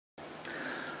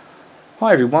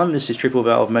Hi everyone, this is Triple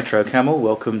Valve Metro Camel.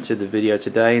 Welcome to the video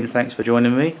today and thanks for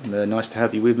joining me. Nice to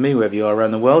have you with me wherever you are around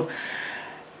the world.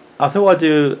 I thought I'd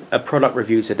do a product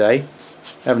review today.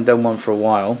 I haven't done one for a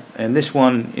while, and this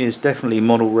one is definitely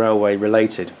model railway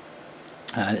related,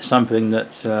 and it's something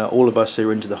that all of us who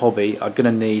are into the hobby are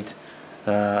going to need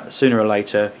sooner or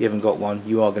later. If you haven't got one,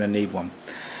 you are going to need one.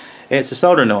 It's a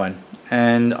soldering iron,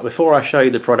 and before I show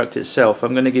you the product itself,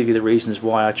 I'm going to give you the reasons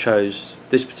why I chose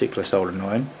this particular soldering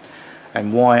iron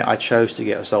and why I chose to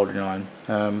get a soldering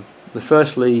iron.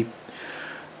 Firstly,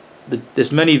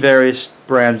 there's many various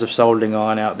brands of soldering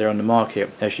iron out there on the market,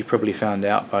 as you probably found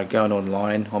out by going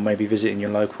online or maybe visiting your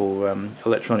local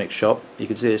electronics shop. You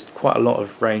can see there's quite a lot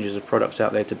of ranges of products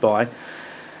out there to buy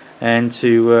and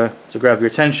to grab your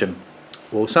attention.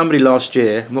 Well, somebody last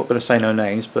year, I'm not going to say no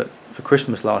names, but for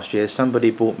Christmas last year,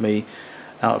 somebody bought me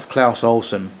out of Klaus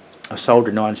Olsen a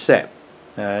soldering iron set.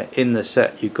 In the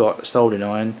set you've got a soldering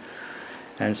iron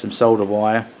and some solder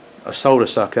wire, a solder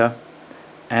sucker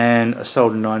and a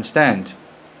soldering iron stand,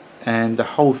 and the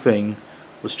whole thing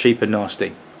was cheap and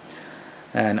nasty.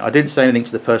 And I didn't say anything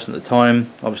to the person at the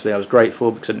time. Obviously I was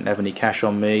grateful because I didn't have any cash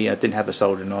on me, I didn't have a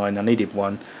soldering iron, I needed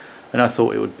one, and I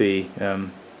thought it would be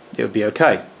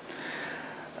okay.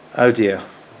 Oh dear.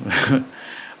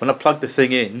 When I plugged the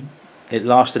thing in, it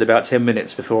lasted about 10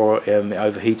 minutes before it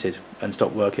overheated and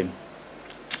stopped working.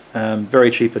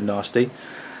 Very cheap and nasty,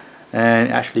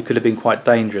 and actually could have been quite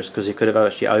dangerous because it could have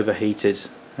actually overheated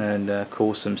and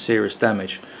caused some serious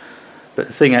damage. But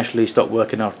the thing actually stopped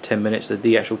working after 10 minutes.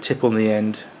 The actual tip on the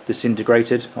end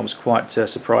disintegrated. I was quite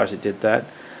surprised it did that.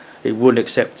 It wouldn't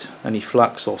accept any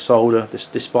flux or solder,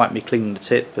 despite me cleaning the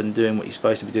tip and doing what you're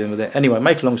supposed to be doing with it. Anyway,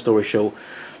 make a long story short,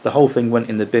 the whole thing went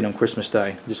in the bin on Christmas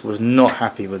Day. Just was not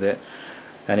happy with it,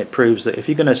 and it proves that if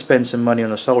you're going to spend some money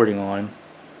on a soldering iron,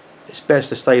 it's best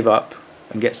to save up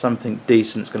and get something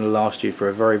decent that's going to last you for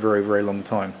a very long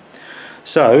time.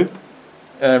 So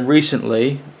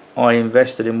recently I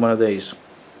invested in one of these.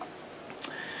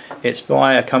 It's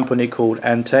by a company called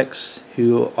Antex,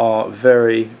 who are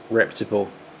very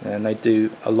reputable, and they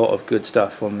do a lot of good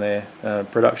stuff on their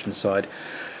production side,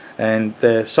 and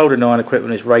their soldering iron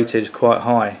equipment is rated quite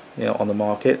high, on the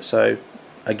market. So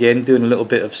again, doing a little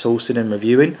bit of sourcing and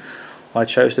reviewing, I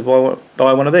chose to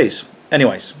buy one of these.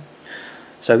 Anyways,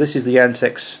 so this is the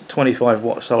Antex 25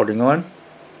 watt soldering iron.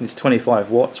 It's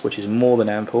 25 watts, which is more than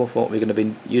ample for what we're going to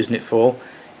be using it for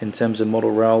in terms of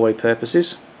model railway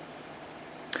purposes.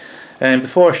 And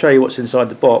before I show you what's inside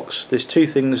the box, there's two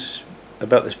things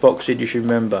about this box that you should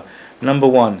remember. Number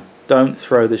one, don't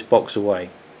throw this box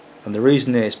away. And the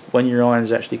reason is, when your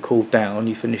iron's actually cooled down,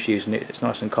 you finish using it, it's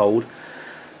nice and cold,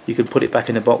 you can put it back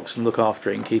in the box and look after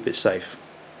it and keep it safe.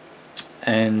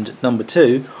 And number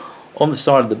two, on the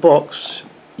side of the box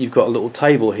you've got a little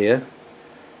table here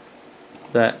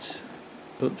that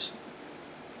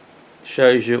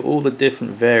shows you all the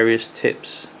different various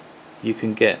tips you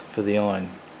can get for the iron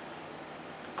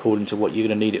according to what you're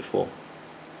going to need it for.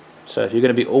 So if you're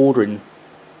going to be ordering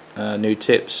new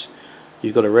tips,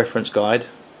 you've got a reference guide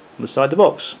on the side of the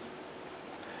box,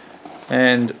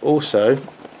 and also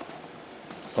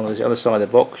on the other side of the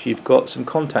box you've got some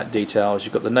contact details.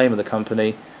 You've got the name of the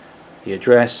company, the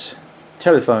address,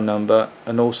 telephone number,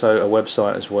 and also a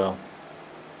website as well.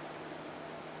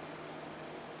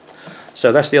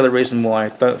 So that's the other reason why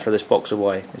don't throw this box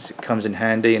away. It comes in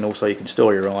handy, and also you can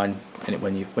store your iron in it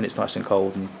when it's nice and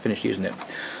cold and finish using it.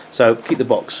 So keep the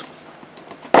box.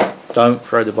 Don't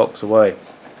throw the box away.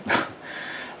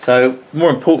 So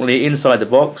more importantly, inside the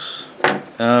box,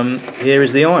 here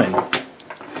is the iron.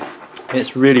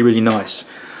 It's really nice.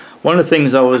 One of the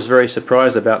things I was very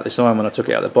surprised about this iron when I took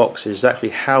it out of the box is exactly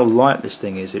how light this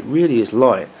thing is. It really is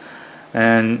light,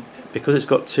 and because it's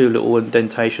got two little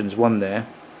indentations, one there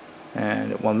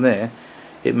and one there,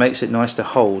 it makes it nice to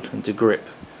hold and to grip.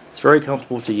 It's very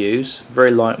comfortable to use,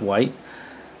 very lightweight,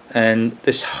 and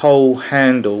this whole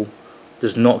handle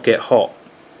does not get hot.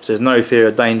 So there's no fear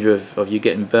of danger of you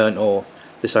getting burnt or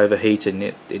this overheating.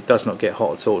 It does not get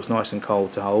hot at all. It's nice and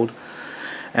cold to hold.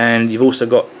 And you've also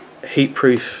got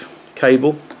heat-proof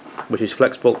cable, which is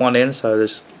flexible at one end, so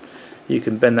you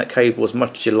can bend that cable as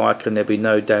much as you like and there'll be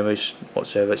no damage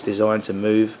whatsoever. It's designed to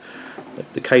move.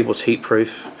 The cable's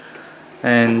heat-proof,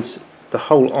 and the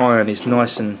whole iron is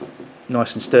nice and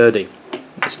sturdy.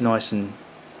 It's nice and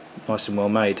well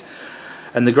made.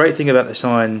 And the great thing about this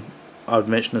iron, I would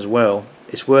mention as well,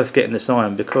 it's worth getting this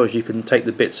iron because you can take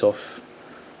the bits off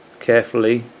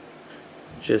carefully,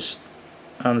 just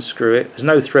unscrew it. There's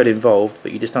no thread involved,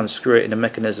 but you just unscrew it in a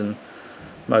mechanism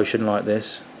motion like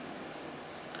this.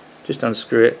 Just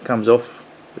unscrew it, comes off.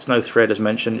 There's no thread as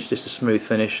mentioned, it's just a smooth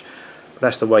finish.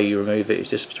 That's the way you remove it. It's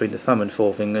just between the thumb and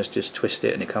forefingers, just twist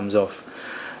it and it comes off.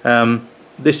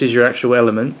 This is your actual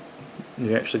element.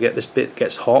 You actually get this bit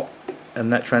gets hot,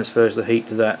 and that transfers the heat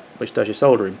to that, which does your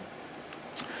soldering.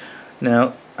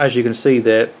 Now, as you can see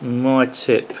there, my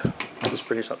tip, I'll just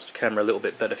bring this up to the camera a little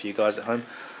bit better for you guys at home,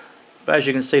 but as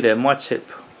you can see there, my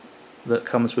tip that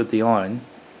comes with the iron,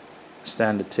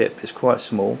 standard tip, is quite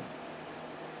small,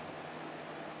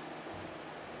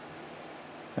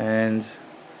 and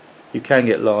you can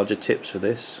get larger tips for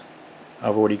this.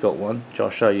 I've already got one, which I'll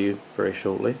show you very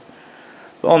shortly.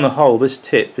 But on the whole, this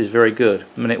tip is very good.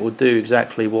 I mean, it will do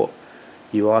exactly what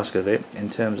you ask of it in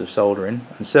terms of soldering,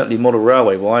 and certainly model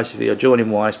railway wise, if you're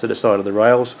joining wires to the side of the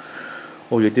rails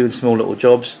or you're doing small little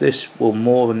jobs, this will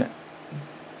more than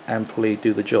amply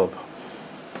do the job.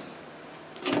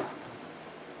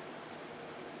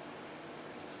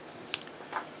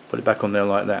 Put it back on there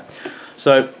like that.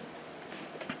 So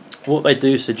what they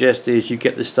do suggest is you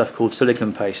get this stuff called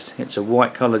silicon paste. It's a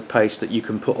white coloured paste that you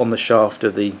can put on the shaft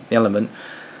of the element,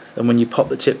 and when you pop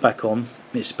the tip back on,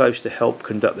 it's supposed to help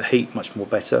conduct the heat much more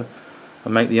better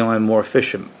and make the iron more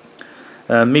efficient.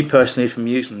 Me personally, from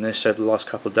using this over the last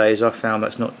couple of days, I've found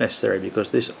that's not necessary,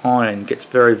 because this iron gets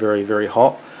very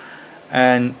hot,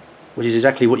 and which is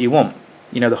exactly what you want.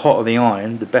 You know, the hotter the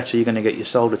iron, the better you're going to get your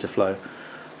solder to flow.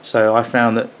 So I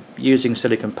found that using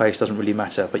silicon paste doesn't really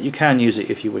matter, but you can use it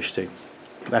if you wish to.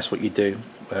 That's what you do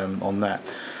on that.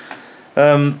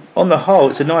 On the whole,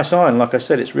 it's a nice iron. Like I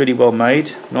said, it's really well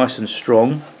made, nice and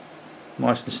strong,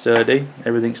 nice and sturdy.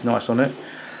 Everything's nice on it,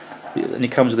 and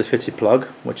it comes with a fitted plug,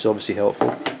 which is obviously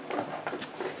helpful.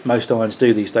 Most irons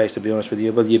do these days, to be honest with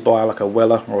you. Whether you buy like a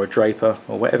Weller or a Draper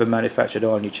or whatever manufactured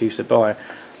iron you choose to buy,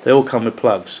 they all come with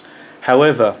plugs.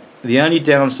 However, the only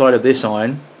downside of this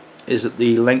iron is that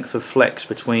the length of flex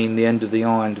between the end of the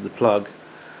iron to the plug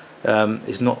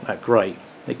is not that great.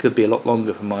 It could be a lot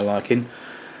longer for my liking.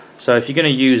 So if you're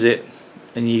going to use it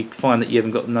and you find that you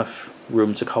haven't got enough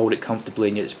room to hold it comfortably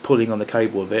and it's pulling on the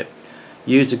cable a bit,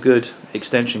 use a good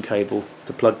extension cable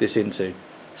to plug this into.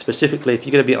 Specifically, if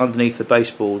you're going to be underneath the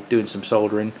baseboard doing some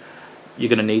soldering, you're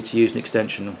going to need to use an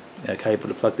extension cable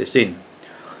to plug this in.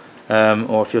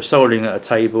 Or if you're soldering at a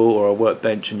table or a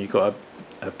workbench and you've got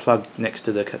a plug next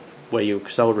to the where you're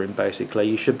soldering, basically,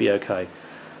 you should be okay.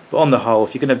 But on the whole,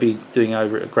 if you're going to be doing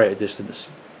over at a greater distance,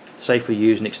 safely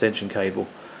use an extension cable.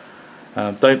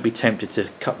 Don't be tempted to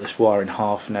cut this wire in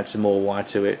half and add some more wire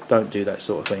to it. Don't do that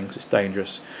sort of thing, because it's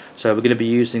dangerous. So we're going to be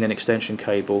using an extension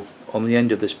cable on the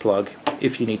end of this plug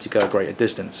if you need to go a greater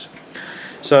distance.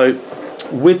 So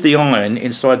with the iron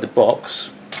inside the box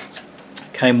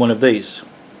came one of these,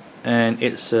 and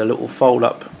it's a little fold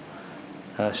up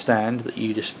stand that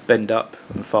you just bend up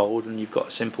and fold, and you've got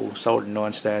a simple soldering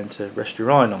iron stand to rest your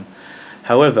iron on.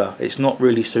 However, it's not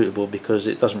really suitable because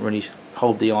it doesn't really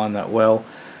hold the iron that well,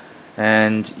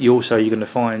 and you're going to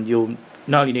find you'll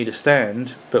not only need a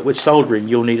stand, but with soldering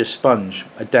you'll need a sponge,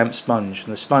 a damp sponge,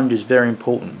 and the sponge is very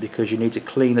important because you need to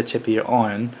clean the tip of your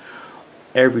iron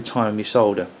every time you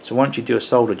solder. So once you do a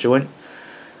solder joint,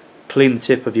 clean the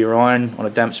tip of your iron on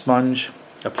a damp sponge,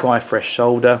 apply fresh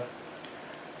solder,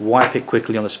 wipe it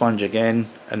quickly on the sponge again,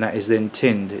 and that is then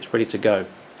tinned. It's ready to go.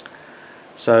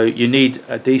 So you need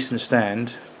a decent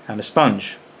stand and a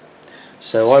sponge.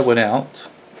 So I went out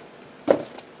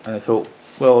and I thought,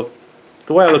 well,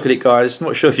 the way I look at it, guys, I'm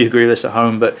not sure if you agree with this at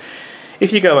home, but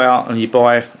if you go out and you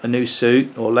buy a new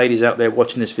suit, or ladies out there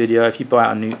watching this video, if you go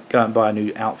out and buy a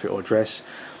new outfit or dress,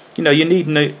 you know, you need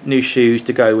new shoes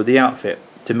to go with the outfit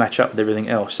to match up with everything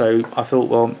else. So I thought,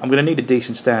 well, I'm going to need a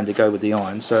decent stand to go with the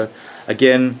iron. So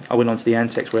again, I went onto the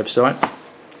Antex website,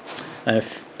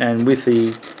 and with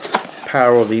the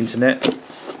power of the internet,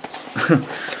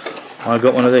 I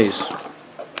got one of these,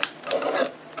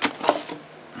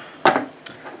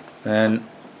 and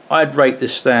I'd rate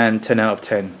this stand 10 out of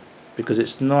 10 because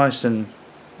it's nice and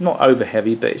not over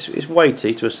heavy, but it's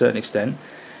weighty to a certain extent.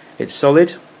 It's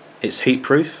solid, it's heat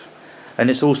proof, and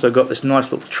it's also got this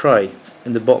nice little tray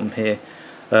in the bottom here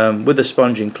with the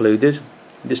sponge included.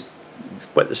 Just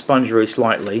wet the sponge very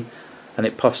slightly and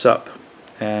it puffs up,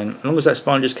 and as long as that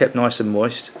sponge is kept nice and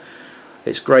moist,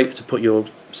 it's great to put your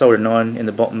soldering iron in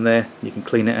the bottom there. You can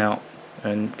clean it out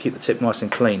and keep the tip nice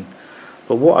and clean.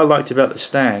 But what I liked about the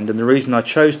stand, and the reason I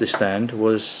chose this stand,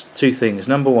 was two things.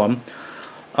 Number one,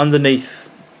 underneath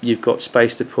you've got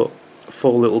space to put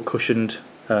 4 little cushioned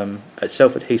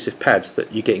self-adhesive pads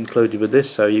that you get included with this.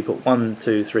 So you've got 1,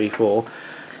 2, 3, 4,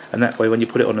 and that way when you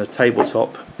put it on a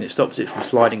tabletop, it stops it from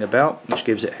sliding about, which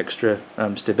gives it extra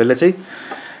stability.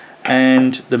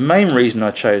 And the main reason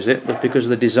I chose it was because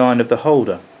of the design of the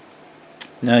holder.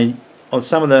 Now, on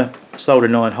some of the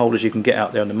soldering iron holders you can get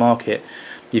out there on the market,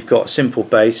 you've got a simple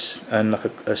base and like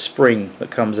a spring that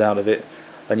comes out of it,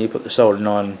 and you put the soldering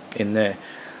iron in there.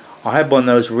 I had one of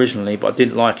those originally, but I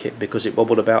didn't like it because it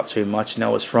wobbled about too much, and I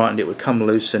was frightened it would come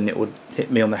loose and it would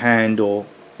hit me on the hand, or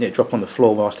it drop on the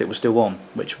floor whilst it was still on,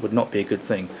 which would not be a good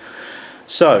thing.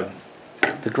 So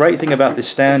the great thing about this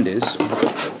stand is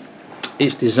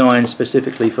it's designed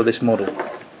specifically for this model,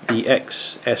 the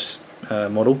XS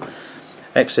model,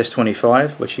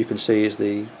 XS25, which you can see is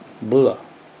the model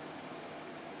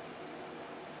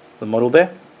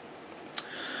there.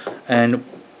 And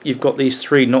you've got these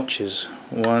 3 notches,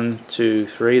 1, 2,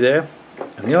 3 there,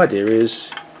 and the idea is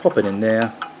pop it in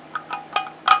there,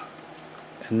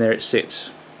 and there it sits,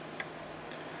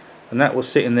 and that will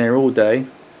sit in there all day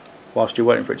whilst you're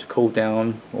waiting for it to cool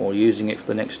down or using it for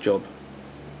the next job.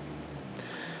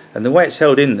 And the way it's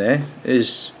held in there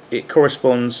is it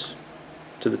corresponds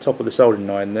to the top of the soldering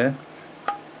iron there,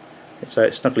 so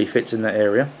it snugly fits in that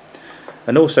area.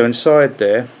 And also inside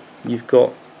there you've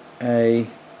got a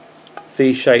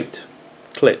V-shaped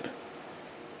clip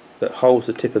that holds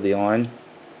the tip of the iron,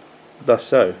 thus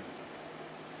so,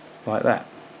 like that.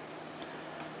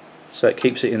 So it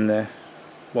keeps it in there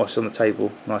whilst on the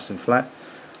table nice and flat.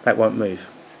 That won't move.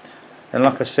 And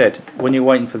like I said, when you're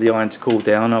waiting for the iron to cool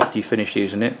down after you finish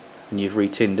using it, and you've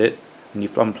retinned it and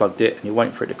you've unplugged it and you're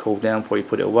waiting for it to cool down before you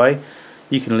put it away,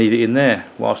 you can leave it in there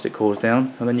whilst it cools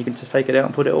down, and then you can just take it out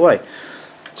and put it away.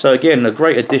 So again, a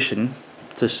great addition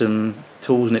to some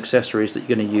tools and accessories that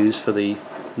you're going to use for the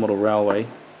model railway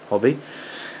hobby.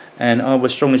 And I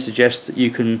would strongly suggest that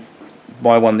you can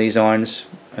buy one of these irons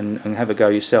and have a go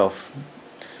yourself.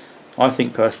 I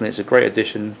think personally it's a great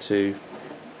addition to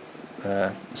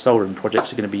soldering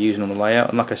projects you're going to be using on the layout.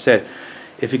 And like I said,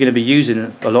 if you're going to be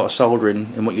using a lot of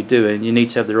soldering in what you're doing, you need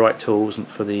to have the right tools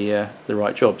for the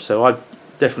right job. So I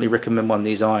definitely recommend one of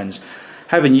these irons.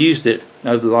 Having used it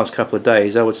over the last couple of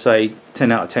days, I would say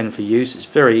 10 out of 10 for use. It's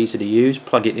very easy to use.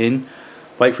 Plug it in,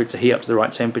 wait for it to heat up to the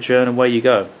right temperature, and away you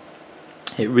go.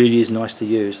 It really is nice to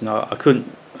use, and I couldn't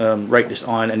rate this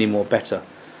iron any more better.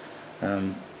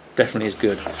 Definitely is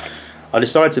good. I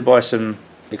decided to buy some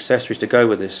accessories to go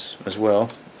with this as well.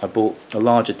 I bought a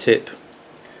larger tip,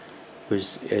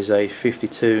 which is a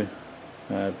 52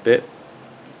 bit,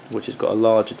 which has got a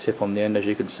larger tip on the end, as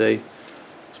you can see.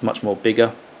 It's much more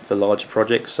bigger for larger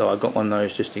projects, so I got one of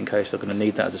those just in case I'm going to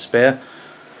need that as a spare.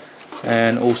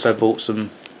 And also bought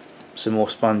some more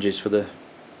sponges for the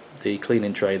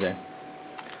cleaning tray there.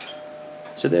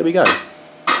 So there we go,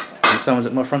 and someone's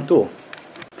at my front door.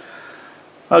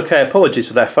 Okay, apologies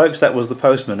for that folks, that was the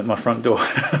postman at my front door.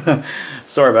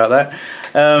 Sorry about that.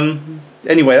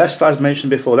 Anyway, that's, as mentioned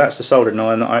before, that's the soldering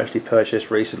iron that I actually purchased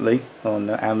recently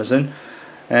on Amazon.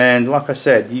 And like I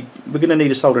said, we're going to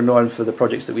need a soldering iron for the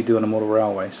projects that we do on a model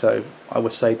railway, so I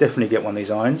would say definitely get one of these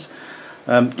irons.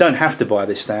 Don't have to buy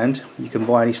this stand, you can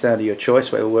buy any stand of your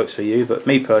choice, whatever works for you, but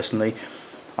me personally,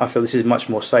 I feel this is much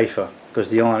more safer, because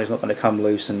the iron is not going to come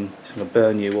loose and it's going to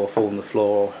burn you or fall on the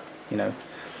floor, or, you know,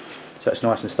 so it's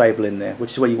nice and stable in there,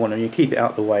 which is what you want, and you keep it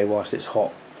out of the way whilst it's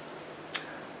hot.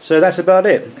 So that's about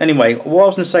it. Anyway, what I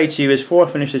was going to say to you is, before I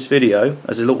finish this video,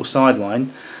 as a little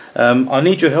sideline, I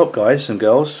need your help, guys and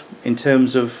girls, in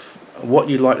terms of what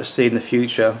you'd like to see in the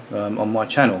future on my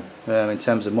channel, in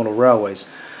terms of model railways.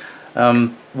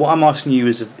 What I'm asking you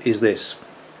is this.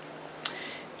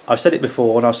 I've said it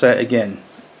before and I'll say it again.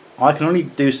 I can only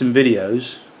do some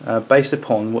videos based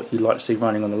upon what you'd like to see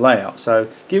running on the layout. So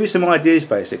give me some ideas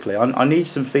basically. I need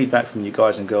some feedback from you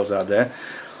guys and girls out there.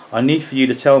 I need for you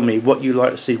to tell me what you'd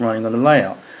like to see running on the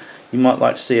layout. You might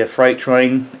like to see a freight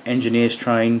train, engineer's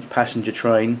train, passenger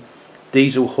train,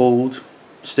 diesel hauled,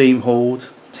 steam hauled,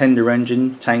 tender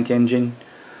engine, tank engine,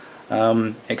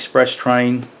 express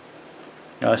train,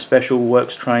 special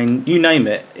works train, you name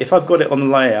it. If I've got it on the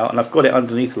layout and I've got it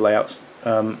underneath the layouts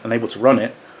and able to run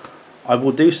it, I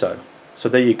will do so. So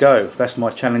there you go, that's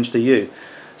my challenge to you.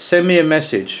 Send me a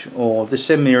message or just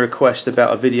send me a request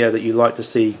about a video that you'd like to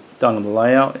see done on the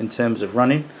layout in terms of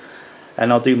running,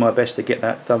 and I'll do my best to get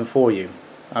that done for you.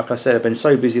 Like I said, I've been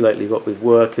so busy lately, what with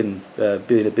work and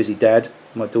being a busy dad.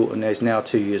 My daughter is now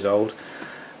 2 years old,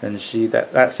 and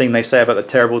that thing they say about the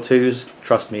terrible twos,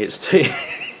 trust me, it's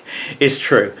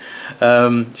true.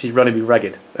 She's running me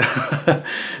ragged.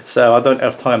 So I don't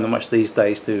have time that much these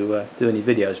days to do any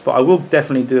videos, but I will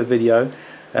definitely do a video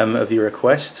of your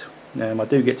request. I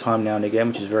do get time now and again,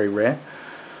 which is very rare.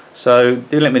 So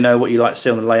do let me know what you like to see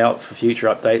on the layout for future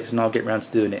updates, and I'll get around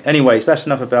to doing it. Anyways, that's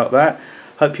enough about that.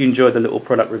 Hope you enjoyed the little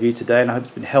product review today, and I hope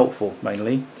it's been helpful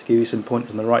mainly to give you some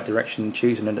pointers in the right direction in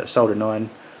choosing a soldering iron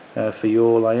for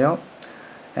your layout.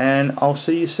 and I'll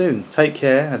see you soon. Take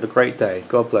care, have a great day.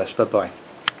 God bless. Bye bye.